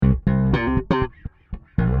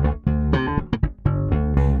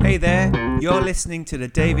Hey there, you're listening to the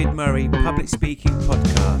David Murray Public Speaking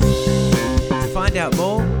Podcast. To find out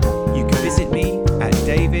more, you can visit me at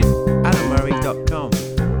davidalamurray.com.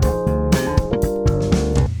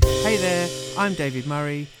 Hey there, I'm David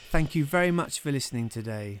Murray. Thank you very much for listening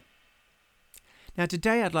today. Now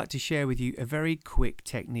today I'd like to share with you a very quick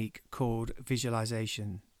technique called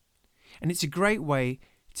visualization. And it's a great way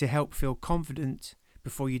to help feel confident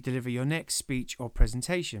before you deliver your next speech or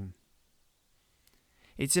presentation.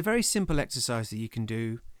 It's a very simple exercise that you can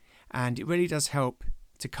do, and it really does help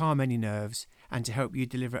to calm any nerves and to help you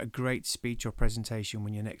deliver a great speech or presentation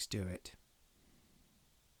when you next do it.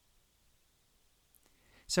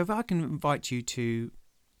 So if I can invite you to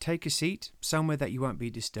take a seat somewhere that you won't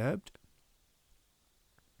be disturbed.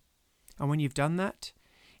 And when you've done that,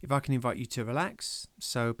 if I can invite you to relax,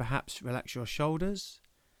 so perhaps relax your shoulders.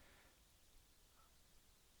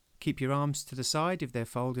 Keep your arms to the side if they're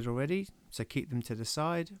folded already, so keep them to the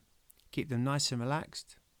side. Keep them nice and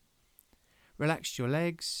relaxed. Relax your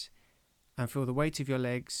legs and feel the weight of your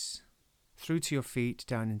legs through to your feet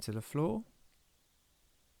down into the floor.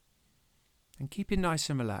 And keep it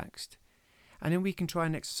nice and relaxed. And then we can try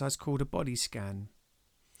an exercise called a body scan.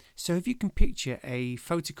 So if you can picture a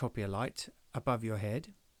photocopier light above your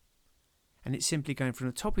head, and it's simply going from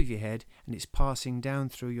the top of your head and it's passing down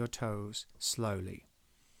through your toes slowly.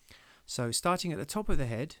 So starting at the top of the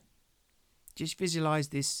head, just visualize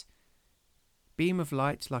this beam of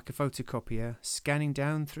light like a photocopier scanning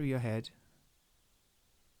down through your head,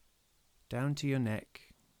 down to your neck,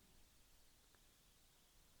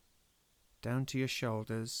 down to your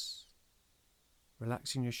shoulders,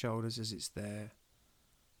 relaxing your shoulders as it's there,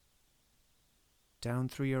 down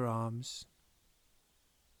through your arms,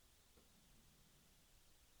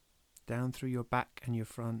 down through your back and your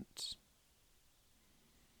front,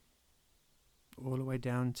 all the way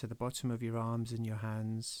down to the bottom of your arms and your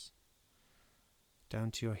hands, down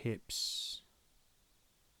to your hips,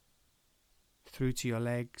 through to your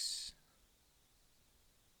legs,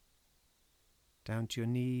 down to your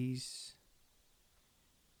knees,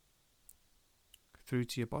 through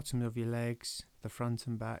to your bottom of your legs, the front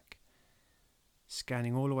and back,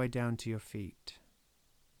 scanning all the way down to your feet.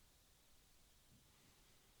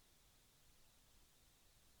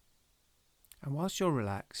 And whilst you're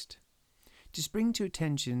relaxed, just bring to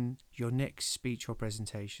attention your next speech or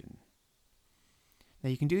presentation. Now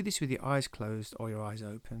you can do this with your eyes closed or your eyes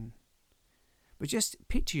open, but just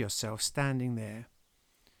picture yourself standing there,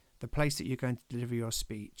 the place that you're going to deliver your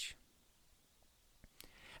speech.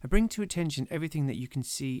 And bring to attention everything that you can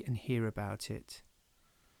see and hear about it.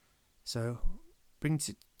 So bring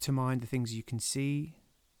to mind the things you can see,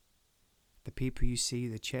 the people you see,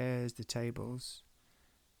 the chairs, the tables.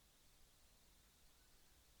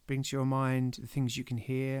 Bring to your mind the things you can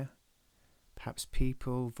hear, perhaps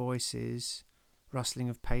people, voices, rustling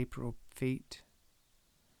of paper or feet.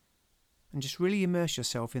 And just really immerse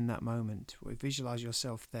yourself in that moment, or visualize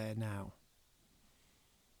yourself there now.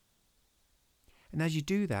 And as you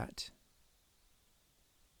do that,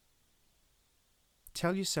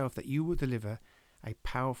 tell yourself that you will deliver a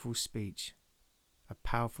powerful speech, a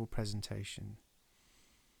powerful presentation.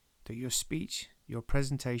 That your speech, your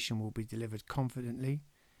presentation will be delivered confidently,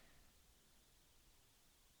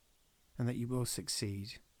 and that you will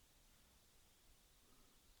succeed.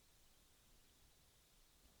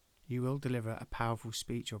 You will deliver a powerful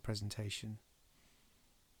speech or presentation.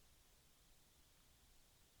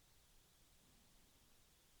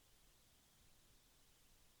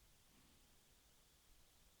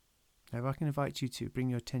 Now if I can invite you to bring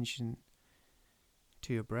your attention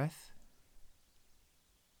to your breath.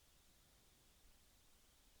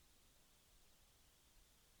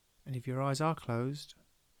 And if your eyes are closed,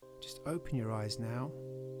 just open your eyes now.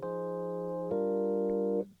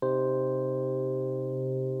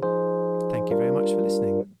 Thank you very much for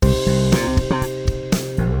listening.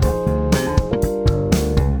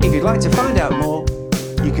 If you'd like to find out more,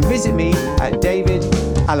 you can visit me at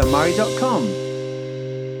davidalamurray.com.